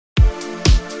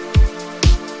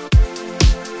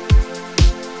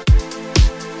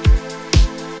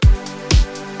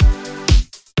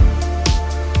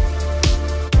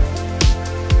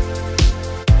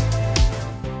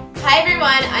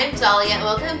Dahlia and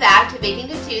welcome back to Baking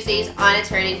Tip Tuesdays on a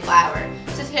Turning Flour.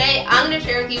 So today I'm going to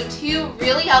share with you two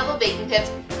really helpful baking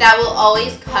tips that will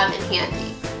always come in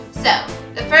handy. So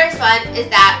the first one is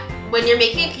that when you're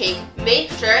making a cake,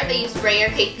 make sure that you spray your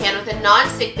cake pan with a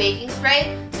non-stick baking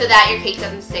spray so that your cake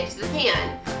doesn't stick to the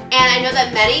pan. And I know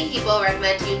that many people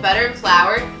recommend to use butter and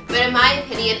flour, but in my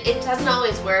opinion it doesn't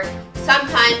always work.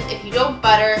 Sometimes if you don't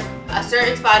butter a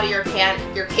certain spot of your pan,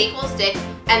 your cake will stick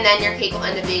and then your cake will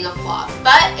end up being a flop.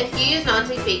 But if you use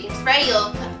non-stick baking spray,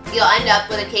 you'll end up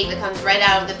with a cake that comes right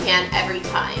out of the pan every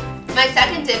time. My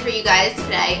second tip for you guys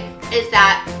today is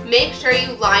that make sure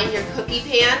you line your cookie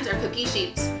pans or cookie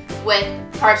sheets with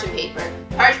parchment paper.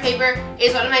 Parchment paper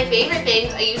is one of my favorite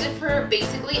things. I use it for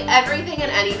basically everything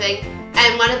and anything,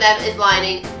 and one of them is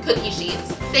lining cookie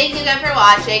sheets. Thank you again for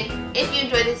watching. If you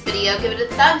enjoyed this video, give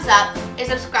it a thumbs up and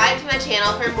subscribe to my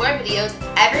channel for more videos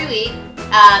every week.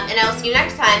 And I will see you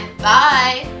next time.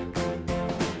 Bye!